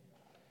needed.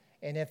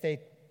 And if they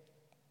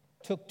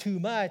took too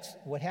much,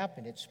 what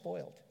happened? It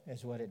spoiled,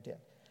 is what it did.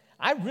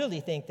 I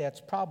really think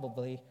that's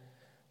probably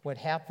what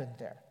happened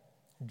there.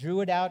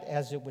 Drew it out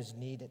as it was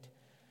needed.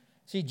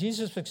 See,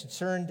 Jesus was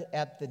concerned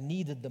at the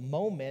need of the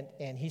moment,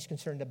 and he's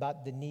concerned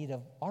about the need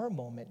of our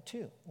moment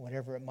too,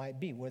 whatever it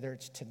might be, whether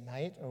it's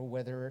tonight or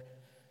whether,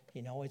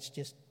 it's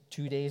just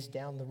 2 days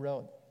down the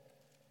road.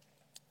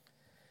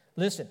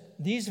 Listen,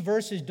 these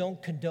verses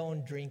don't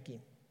condone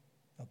drinking,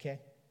 okay?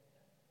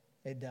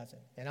 It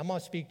doesn't. And I'm going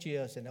to speak to you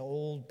as an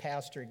old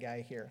pastor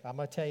guy here. I'm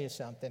going to tell you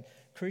something.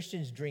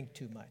 Christians drink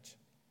too much.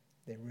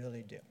 They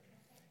really do.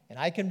 And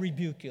I can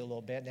rebuke you a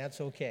little bit, and that's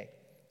okay.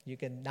 You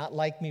can not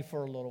like me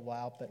for a little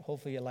while, but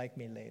hopefully you like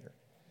me later.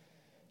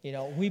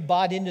 We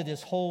bought into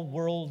this whole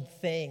world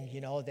thing,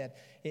 that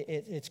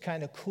it's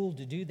kind of cool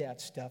to do that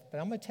stuff. But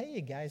I'm going to tell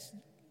you guys,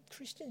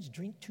 Christians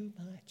drink too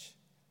much.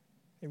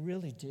 They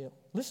really do.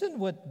 Listen to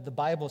what the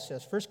Bible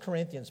says. 1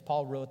 Corinthians,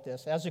 Paul wrote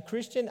this. As a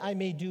Christian, I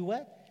may do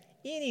what?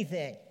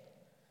 Anything.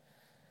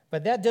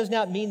 But that does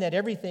not mean that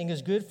everything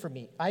is good for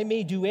me. I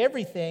may do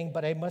everything,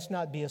 but I must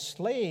not be a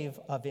slave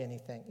of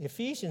anything.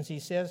 Ephesians, he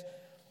says,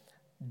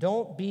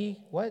 don't be,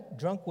 what?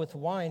 Drunk with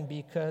wine,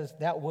 because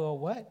that will,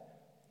 what?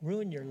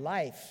 Ruin your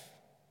life.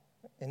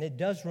 And it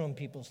does ruin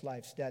people's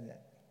lives, doesn't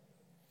it?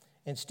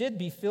 Instead,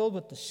 be filled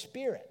with the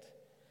Spirit.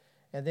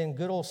 And then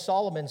good old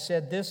Solomon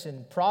said this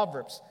in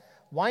Proverbs.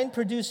 Wine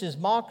produces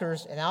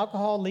mockers, and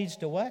alcohol leads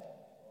to what?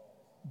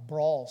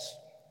 Brawls.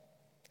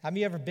 Have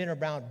you ever been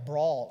around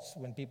brawls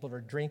when people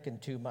are drinking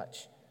too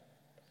much?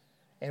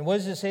 And what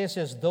does it say? It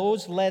says,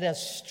 those led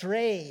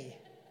astray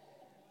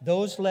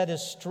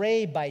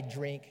by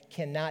drink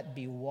cannot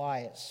be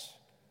wise.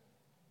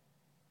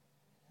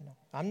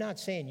 I'm not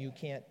saying you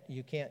can't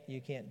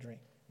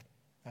drink.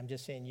 I'm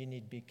just saying you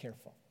need to be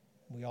careful.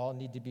 We all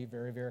need to be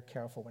very, very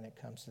careful when it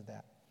comes to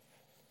that.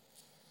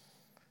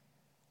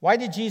 Why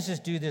did Jesus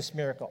do this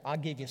miracle? I'll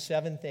give you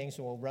 7 things,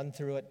 and we'll run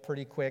through it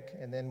pretty quick,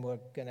 and then we're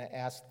going to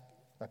ask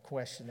a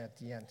question at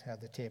the end,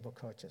 have the table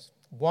coaches.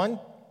 1,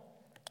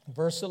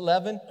 verse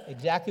 11,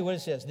 exactly what it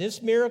says.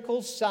 This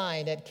miracle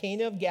sign at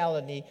Cana of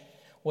Galilee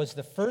was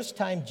the first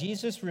time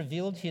Jesus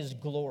revealed his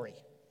glory.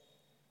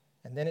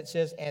 And then it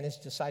says, and his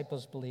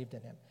disciples believed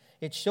in him.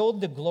 It showed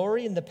the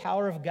glory and the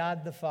power of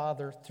God the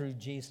Father through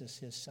Jesus,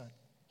 his Son.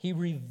 He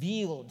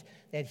revealed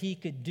that he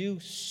could do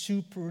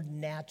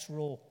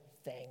supernatural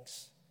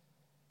things.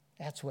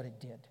 That's what it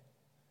did.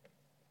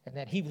 And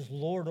that he was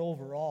Lord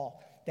over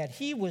all. That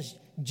he was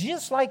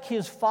just like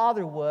his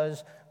father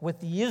was with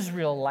the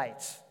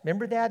Israelites.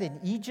 Remember that in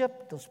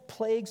Egypt, those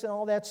plagues and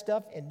all that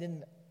stuff? And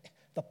then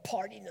the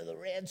parting of the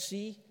Red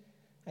Sea.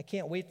 I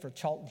can't wait for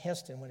Charlton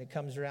Heston when it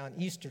comes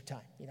around Easter time.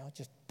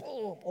 Just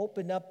boom,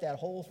 open up that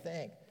whole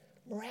thing.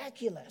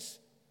 Miraculous.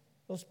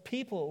 Those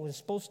people, it was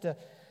supposed to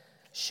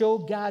show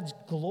God's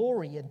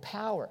glory and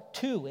power.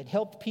 2, it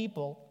helped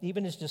people,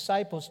 even his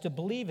disciples, to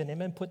believe in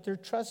him and put their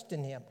trust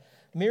in him.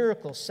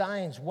 Miracles,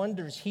 signs,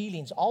 wonders,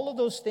 healings, all of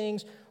those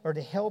things are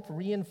to help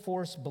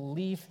reinforce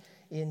belief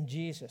in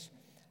Jesus.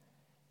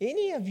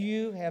 Any of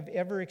you have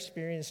ever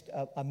experienced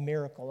a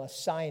miracle, a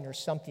sign or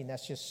something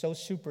that's just so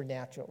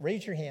supernatural?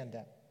 Raise your hand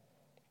up.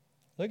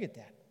 Look at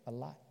that, a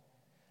lot.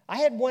 I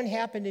had one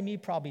happen to me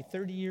probably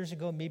 30 years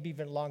ago, maybe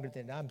even longer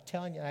than that. I'm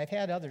telling you, I've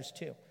had others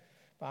too.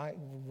 I'm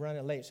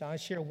running late, so I'll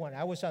share one.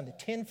 I was on the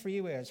 10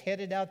 freeway. I was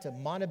headed out to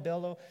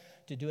Montebello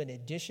to do an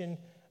addition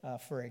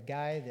for a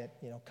guy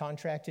that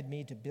contracted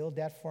me to build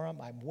that for him.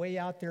 I'm way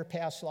out there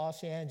past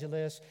Los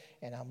Angeles,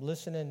 and I'm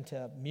listening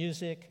to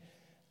music.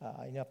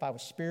 If I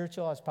was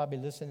spiritual, I was probably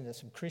listening to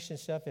some Christian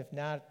stuff. If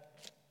not,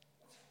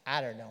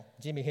 I don't know,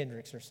 Jimi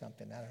Hendrix or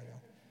something. I don't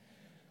know.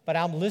 But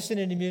I'm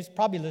listening to music,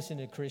 probably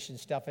listening to Christian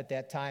stuff at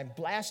that time,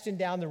 blasting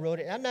down the road.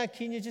 And I'm not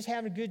kidding you, just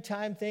having a good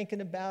time thinking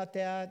about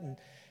that. And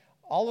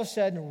all of a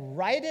sudden,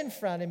 right in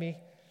front of me,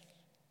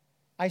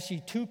 I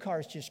see two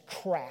cars just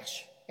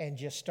crash and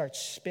just start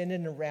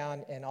spinning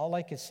around. And all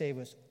I could say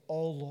was,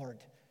 "Oh,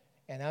 Lord."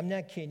 And I'm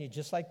not kidding you,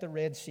 just like the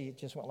Red Sea, it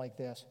just went like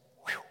this.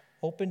 Whew,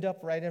 opened up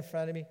right in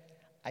front of me.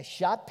 I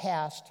shot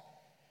past,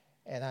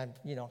 and I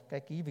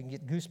can even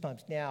get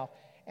goosebumps now.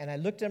 And I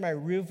looked in my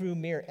rearview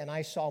mirror, and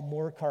I saw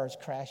more cars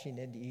crashing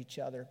into each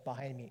other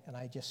behind me. And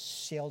I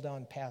just sailed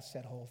on past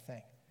that whole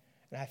thing.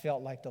 And I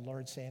felt like the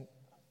Lord saying,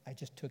 "I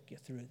just took you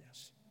through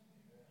this."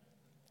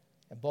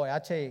 And boy, I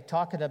tell you,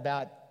 talking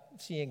about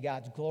seeing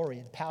God's glory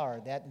and power,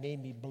 that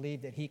made me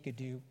believe that he could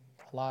do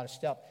a lot of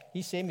stuff.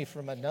 He saved me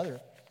from another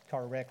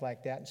car wreck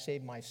like that and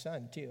saved my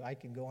son, too. I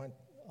can go on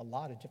a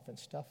lot of different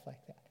stuff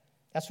like that.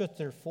 That's what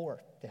they're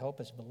for, to help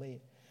us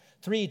believe.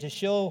 3, to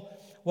show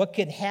what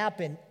can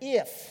happen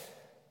if,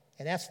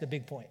 and that's the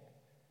big point,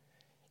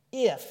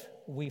 if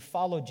we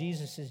follow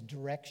Jesus'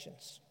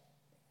 directions.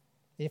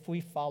 If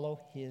we follow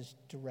his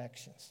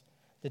directions.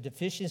 The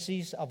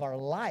deficiencies of our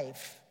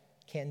life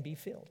can be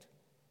filled,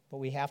 but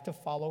we have to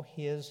follow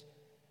his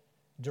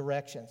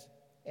directions.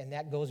 And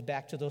that goes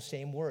back to those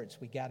same words.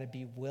 We got to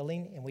be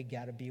willing and we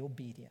got to be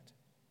obedient.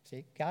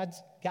 See,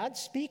 God's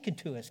speaking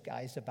to us,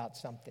 guys, about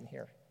something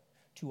here.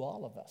 To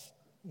all of us.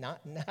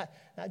 Not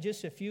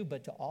just a few,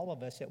 but to all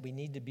of us, that we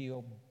need to be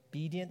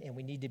obedient and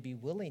we need to be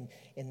willing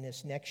in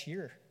this next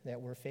year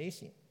that we're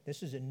facing.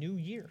 This is a new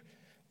year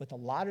with a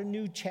lot of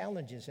new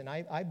challenges, and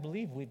I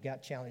believe we've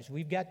got challenges.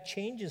 We've got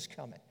changes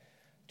coming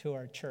to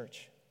our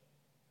church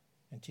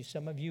and to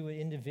some of you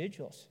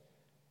individuals.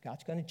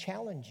 God's going to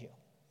challenge you,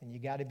 and you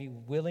got to be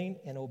willing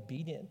and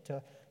obedient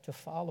to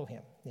follow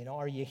him.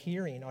 Are you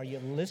hearing? Are you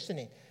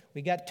listening?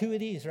 We got 2 of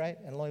these, right?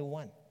 And only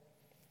 1.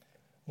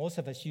 Most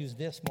of us use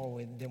this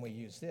more than we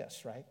use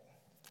this, right?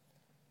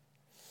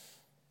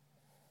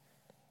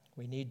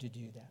 We need to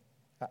do that.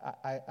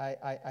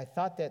 I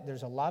thought that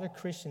there's a lot of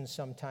Christians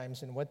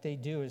sometimes, and what they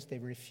do is they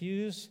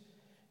refuse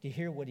to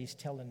hear what he's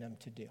telling them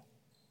to do.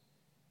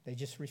 They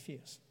just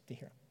refuse to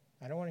hear.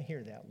 I don't want to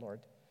hear that, Lord.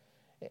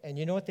 And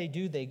you know what they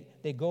do?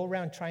 They go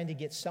around trying to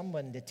get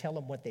someone to tell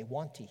them what they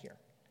want to hear.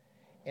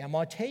 And I'm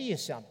going to tell you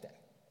something.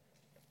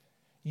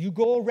 You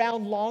go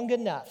around long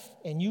enough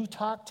and you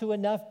talk to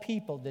enough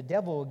people, the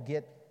devil will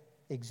get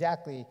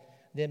exactly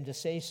them to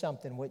say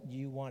something what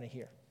you want to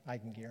hear. I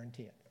can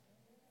guarantee it.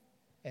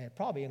 And it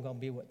probably ain't going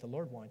to be what the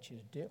Lord wants you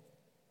to do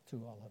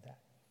through all of that.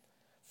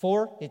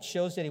 4, it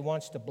shows that he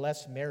wants to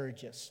bless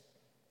marriages.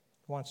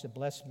 He wants to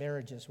bless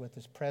marriages with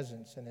his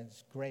presence and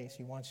his grace.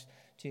 He wants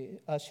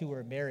us who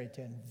are married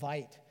to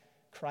invite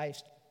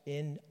Christ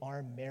in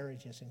our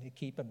marriages and to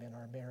keep him in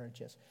our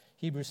marriages.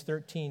 Hebrews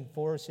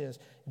 13:4 says,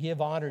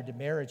 "Give honor to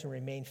marriage and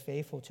remain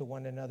faithful to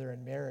one another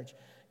in marriage.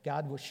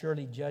 God will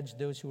surely judge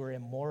those who are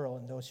immoral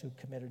and those who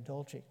commit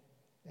adultery."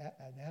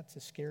 That's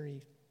a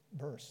scary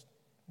verse.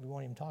 We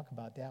won't even talk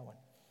about that one.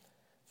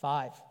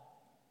 5,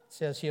 it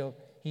says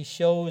he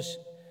shows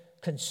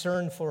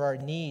concern for our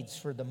needs,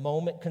 for the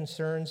moment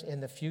concerns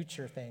and the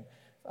future thing.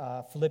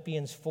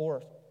 Philippians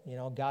 4,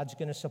 God's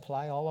going to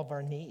supply all of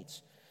our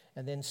needs.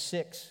 And then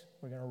 6,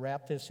 we're going to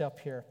wrap this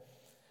up here.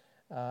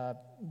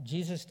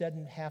 Jesus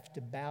doesn't have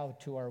to bow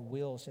to our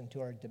wills and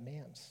to our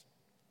demands.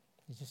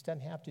 He just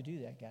doesn't have to do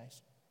that,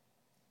 guys.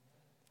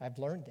 I've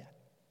learned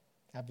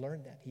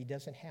that. He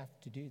doesn't have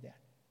to do that.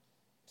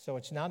 So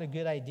it's not a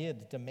good idea to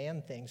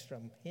demand things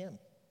from him.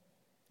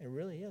 It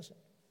really isn't.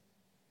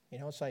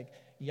 It's like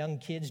young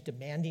kids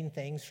demanding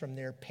things from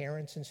their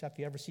parents and stuff.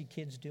 You ever see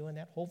kids doing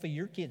that? Hopefully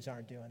your kids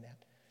aren't doing that.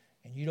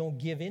 And you don't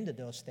give in to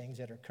those things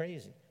that are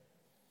crazy.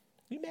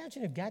 Can you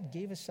imagine if God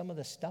gave us some of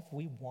the stuff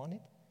we wanted?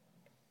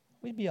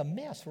 We'd be a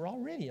mess. We're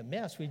already a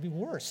mess. We'd be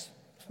worse.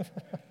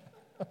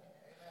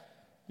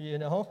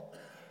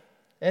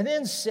 And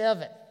then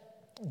 7,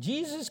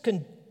 Jesus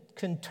can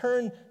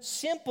turn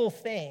simple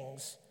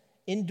things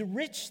into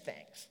rich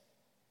things.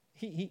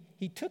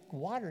 He took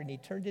water and he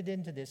turned it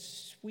into this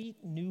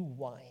sweet new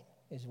wine,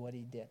 is what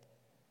he did.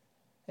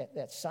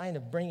 That sign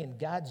of bringing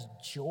God's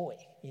joy.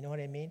 You know what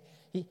I mean?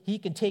 He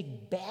can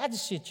take bad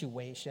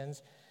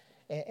situations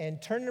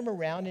and turn them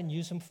around and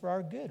use them for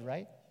our good,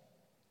 right?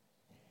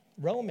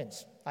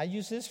 Romans. I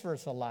use this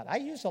verse a lot. I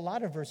use a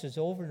lot of verses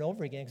over and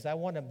over again because I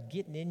want them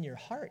getting in your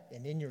heart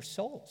and in your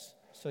souls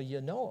so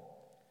you know.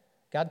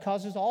 God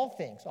causes all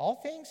things. All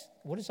things?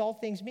 What does all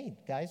things mean,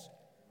 guys?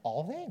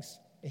 All things.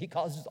 He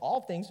causes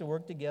all things to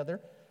work together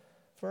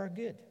for our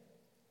good.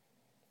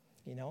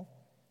 You know?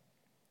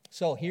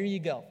 So here you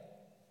go.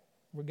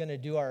 We're going to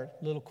do our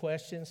little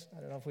questions.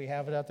 I don't know if we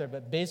have it out there,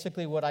 but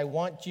basically what I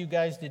want you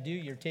guys to do,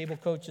 your table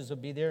coaches will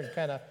be there and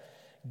kind of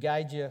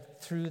guide you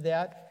through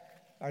that.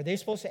 Are they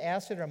supposed to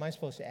ask it, or am I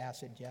supposed to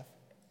ask it, Jeff?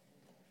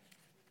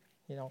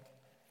 You know,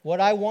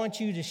 what I want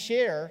you to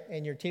share,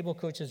 and your table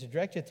coaches are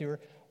directed through,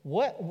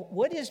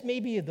 what is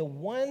maybe the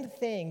one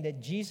thing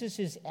that Jesus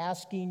is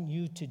asking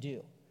you to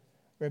do?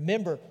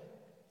 Remember,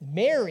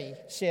 Mary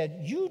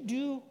said, you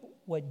do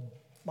what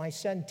my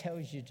son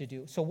tells you to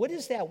do. So what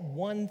is that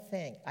one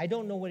thing? I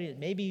don't know what it is.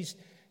 Maybe he's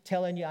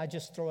telling you, I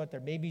just throw it there.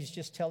 Maybe he's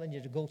just telling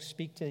you to go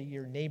speak to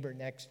your neighbor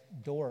next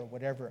door or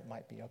whatever it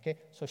might be, okay?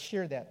 So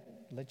share that.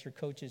 Let your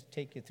coaches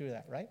take you through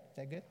that, right? Is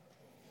that good?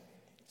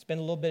 Spend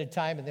a little bit of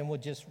time, and then we'll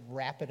just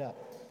wrap it up,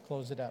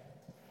 close it up.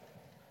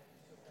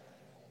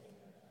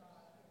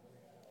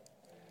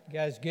 You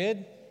guys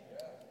good?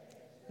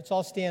 Let's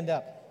all stand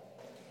up.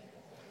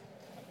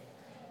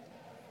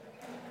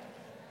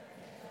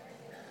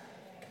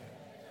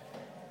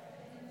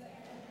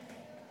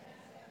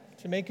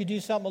 To make you do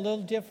something a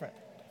little different.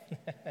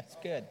 That's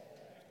good.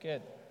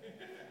 Good.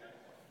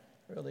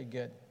 Really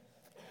good.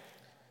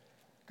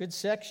 Good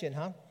section,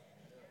 huh?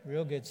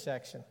 Real good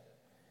section.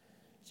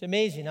 It's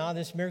amazing, huh?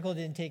 This miracle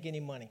didn't take any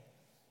money.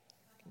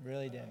 It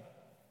really didn't.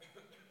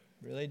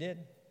 Really did.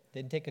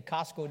 Didn't take a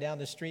Costco down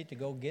the street to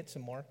go get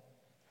some more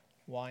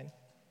wine.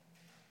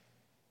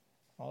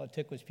 All it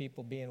took was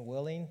people being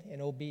willing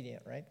and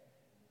obedient, right?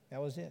 That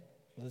was it.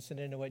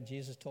 Listening to what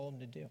Jesus told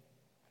them to do.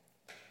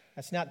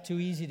 That's not too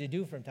easy to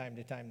do from time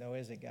to time, though,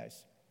 is it,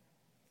 guys?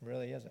 It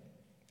really isn't.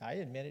 I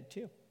admit it,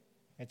 too.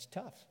 It's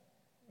tough.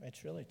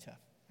 It's really tough.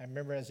 I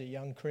remember as a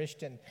young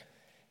Christian,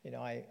 you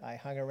know, I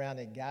hung around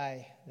a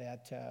guy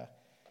that,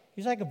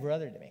 he was like a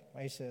brother to me.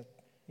 I used to,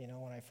 you know,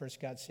 when I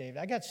first got saved,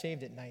 I got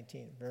saved at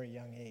 19, a very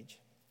young age.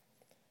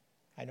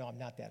 I know I'm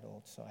not that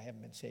old, so I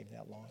haven't been saved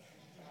that long.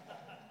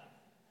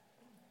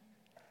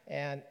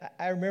 And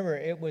I remember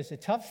it was a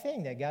tough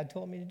thing that God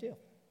told me to do.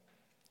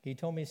 He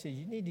told me, he said,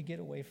 you need to get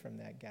away from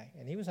that guy.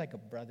 And he was like a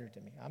brother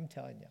to me. I'm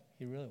telling you,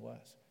 he really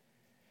was.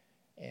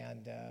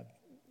 And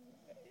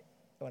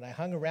when I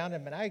hung around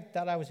him, and I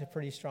thought I was a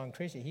pretty strong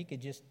Christian, he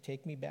could just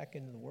take me back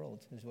into the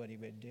world is what he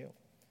would do.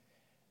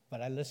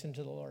 But I listened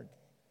to the Lord.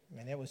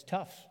 And it was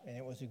tough, and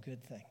it was a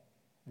good thing,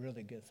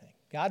 really good thing.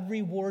 God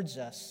rewards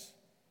us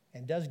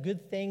and does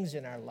good things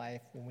in our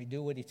life when we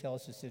do what he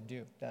tells us to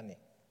do, doesn't he?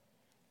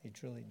 He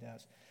truly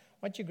does.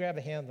 Why don't you grab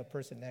a hand of the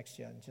person next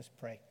to you and just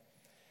pray.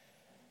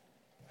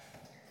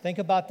 Think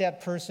about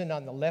that person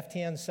on the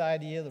left-hand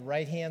side of you, the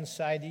right-hand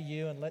side of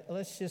you, and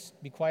let's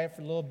just be quiet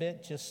for a little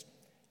bit. Just,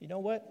 you know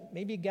what?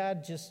 Maybe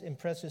God just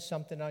impresses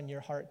something on your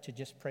heart to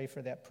just pray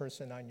for that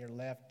person on your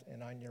left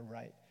and on your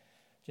right.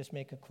 Just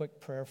make a quick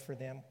prayer for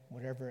them,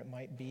 whatever it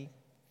might be,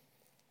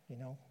 you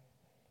know.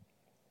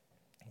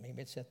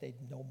 Maybe it's that they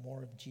know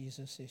more of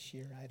Jesus this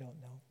year. I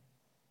don't know.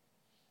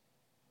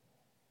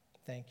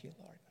 Thank you,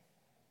 Lord.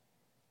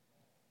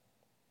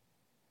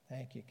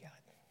 Thank you, God.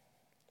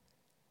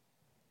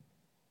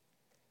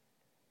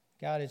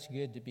 God, it's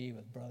good to be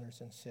with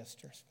brothers and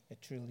sisters.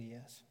 It truly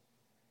is.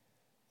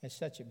 It's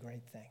such a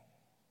great thing.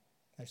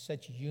 There's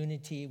such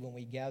unity when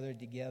we gather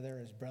together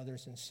as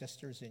brothers and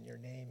sisters in your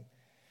name.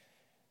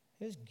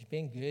 It's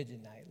been good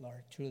tonight, Lord.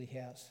 It truly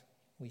has.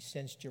 We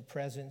sensed your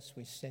presence.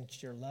 We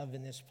sensed your love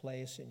in this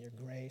place and your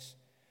grace.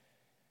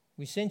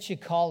 We sense you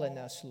calling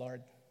us,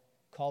 Lord,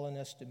 calling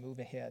us to move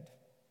ahead,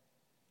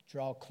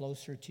 draw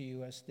closer to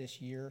you as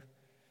this year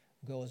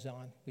goes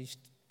on. We've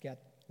got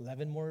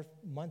 11 more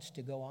months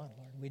to go on,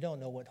 Lord. We don't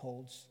know what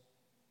holds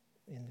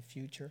in the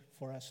future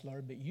for us,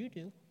 Lord, but you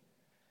do.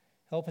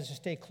 Help us to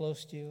stay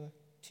close to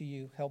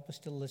you. Help us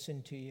to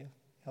listen to you.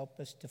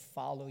 Help us to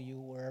follow you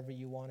wherever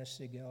you want us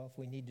to go. If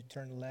we need to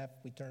turn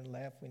left, we turn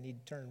left. We need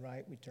to turn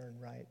right, we turn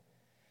right.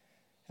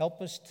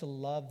 Help us to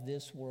love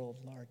this world,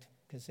 Lord,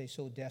 because they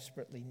so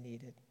desperately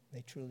need it.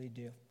 They truly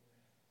do.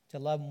 To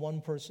love one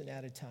person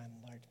at a time,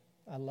 Lord.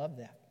 I love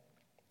that.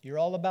 You're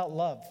all about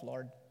love,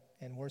 Lord,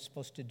 and we're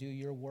supposed to do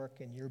your work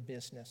and your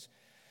business.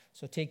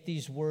 So take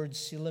these words,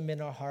 seal them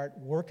in our heart,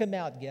 work them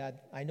out, God.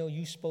 I know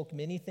you spoke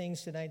many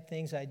things tonight,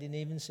 things I didn't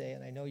even say,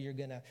 and I know you're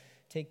going to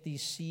take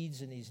these seeds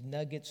and these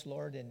nuggets,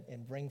 Lord,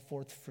 and bring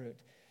forth fruit.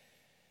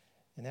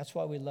 And that's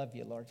why we love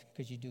you, Lord,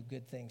 because you do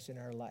good things in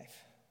our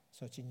life.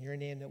 So it's in your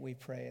name that we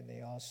pray, and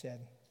they all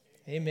said,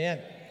 amen.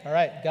 All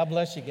right, God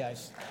bless you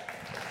guys.